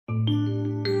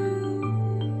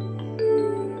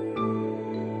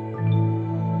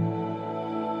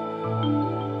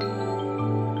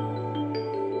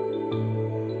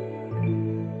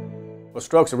Well,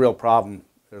 stroke's a real problem.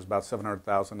 There's about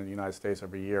 700,000 in the United States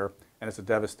every year, and it's a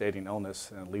devastating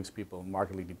illness, and it leaves people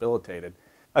markedly debilitated.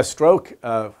 A stroke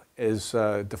is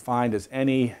defined as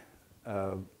any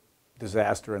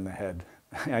disaster in the head.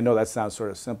 I know that sounds sort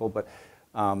of simple, but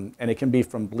and it can be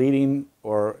from bleeding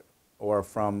or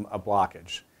from a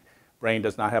blockage. Brain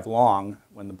does not have long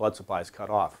when the blood supply is cut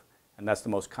off, and that's the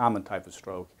most common type of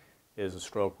stroke, is a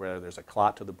stroke where there's a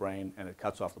clot to the brain and it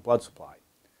cuts off the blood supply.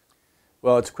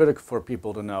 Well, it's critical for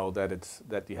people to know that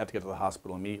you have to get to the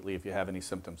hospital immediately if you have any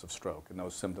symptoms of stroke, and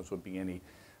those symptoms would be any,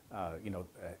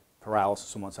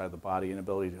 paralysis on one side of the body,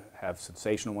 inability to have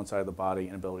sensation on one side of the body,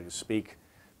 inability to speak,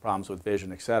 problems with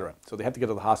vision, etc. So they have to get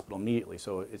to the hospital immediately.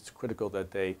 So it's critical that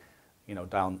they,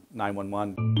 dial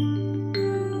 911.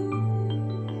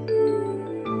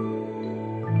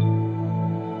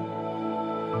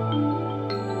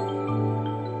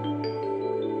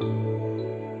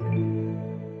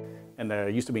 And there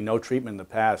used to be no treatment in the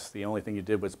past. The only thing you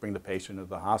did was bring the patient to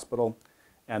the hospital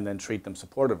and then treat them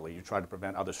supportively. You tried to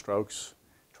prevent other strokes,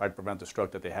 tried to prevent the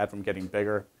stroke that they had from getting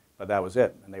bigger, but that was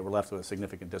it, and they were left with a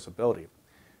significant disability.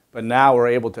 But now we're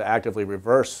able to actively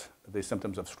reverse the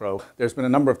symptoms of stroke. There's been a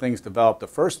number of things developed. The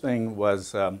first thing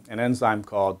was an enzyme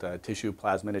called tissue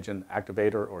plasminogen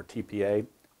activator, or TPA.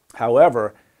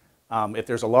 However, if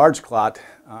there's a large clot,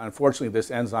 unfortunately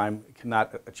this enzyme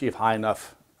cannot achieve high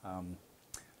enough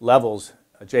levels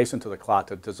adjacent to the clot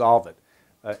to dissolve it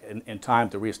in time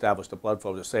to reestablish the blood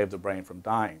flow to save the brain from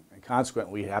dying. And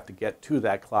consequently, we have to get to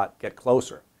that clot, get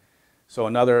closer. So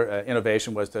another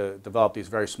innovation was to develop these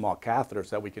very small catheters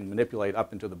that we can manipulate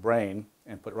up into the brain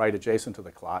and put right adjacent to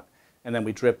the clot. And then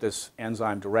we drip this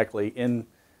enzyme directly into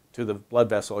the blood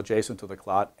vessel adjacent to the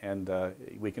clot, and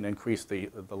we can increase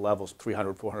the levels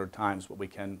 300, 400 times what we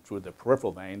can through the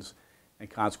peripheral veins, and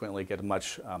consequently get a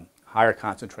much higher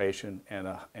concentration and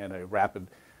a rapid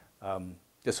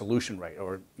dissolution rate,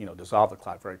 or dissolve the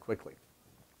clot very quickly,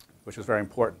 which is very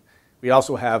important. We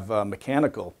also have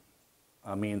mechanical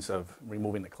means of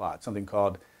removing the clot, something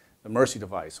called the Mercy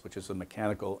device, which is a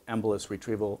mechanical embolus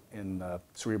retrieval in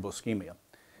cerebral ischemia.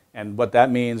 And what that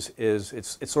means is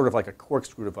it's sort of like a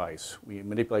corkscrew device. We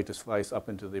manipulate this device up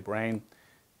into the brain,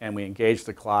 and we engage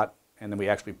the clot, and then we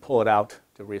actually pull it out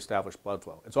to reestablish blood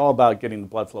flow. It's all about getting the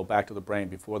blood flow back to the brain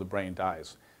before the brain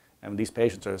dies. And these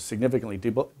patients are significantly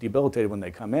debilitated when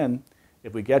they come in.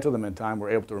 If we get to them in time,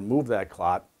 we're able to remove that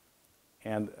clot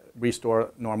and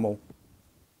restore normal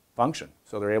function.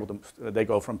 So they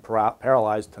go from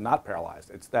paralyzed to not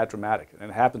paralyzed. It's that dramatic, and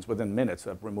it happens within minutes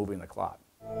of removing the clot.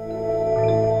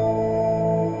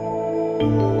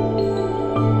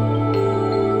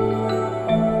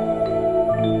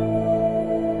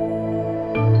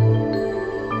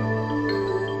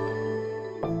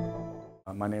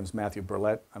 My name is Matthew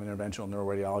Berlet. I'm an interventional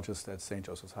neuroradiologist at St.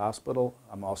 Joseph's Hospital.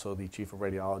 I'm also the Chief of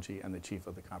Radiology and the Chief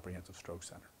of the Comprehensive Stroke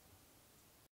Center.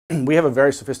 We have a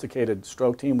very sophisticated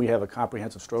stroke team. We have a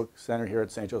comprehensive stroke center here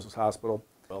at St. Joseph's Hospital.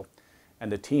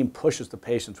 And the team pushes the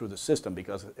patient through the system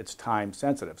because it's time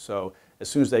sensitive. So as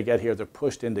soon as they get here, they're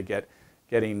pushed into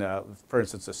getting, for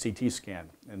instance, a CT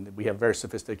scan. And we have very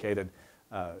sophisticated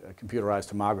computerized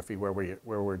tomography where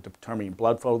we're determining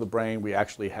blood flow to the brain. We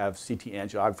actually have CT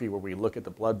angiography where we look at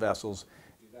the blood vessels.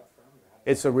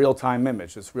 It's a real-time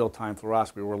image. It's real-time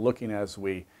fluoroscopy. We're looking as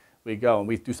we go, and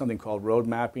we do something called road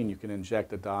mapping. You can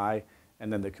inject a dye,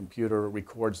 and then the computer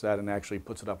records that and actually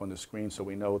puts it up on the screen, so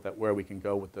we know that where we can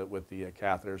go with the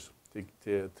catheters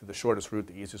to the shortest route,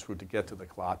 the easiest route to get to the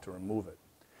clot to remove it.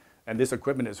 And this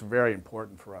equipment is very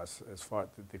important for us as far as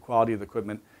the quality of the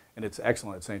equipment, and it's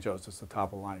excellent at St. Joseph's. It's the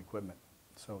top-of-the-line equipment.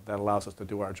 So that allows us to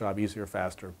do our job easier,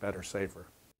 faster, better, safer.